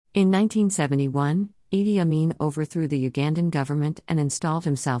In 1971, Idi Amin overthrew the Ugandan government and installed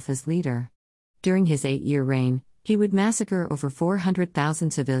himself as leader. During his 8-year reign, he would massacre over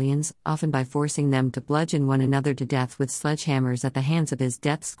 400,000 civilians, often by forcing them to bludgeon one another to death with sledgehammers at the hands of his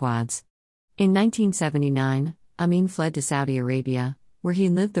death squads. In 1979, Amin fled to Saudi Arabia, where he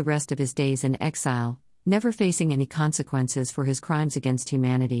lived the rest of his days in exile, never facing any consequences for his crimes against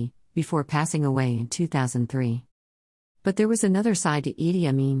humanity, before passing away in 2003. But there was another side to Idi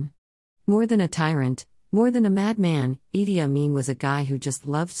Amin. More than a tyrant, more than a madman, Idi Amin was a guy who just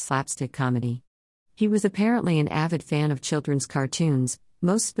loved slapstick comedy. He was apparently an avid fan of children's cartoons,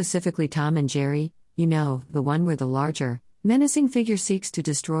 most specifically Tom and Jerry, the one where the larger, menacing figure seeks to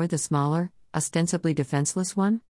destroy the smaller, ostensibly defenseless one.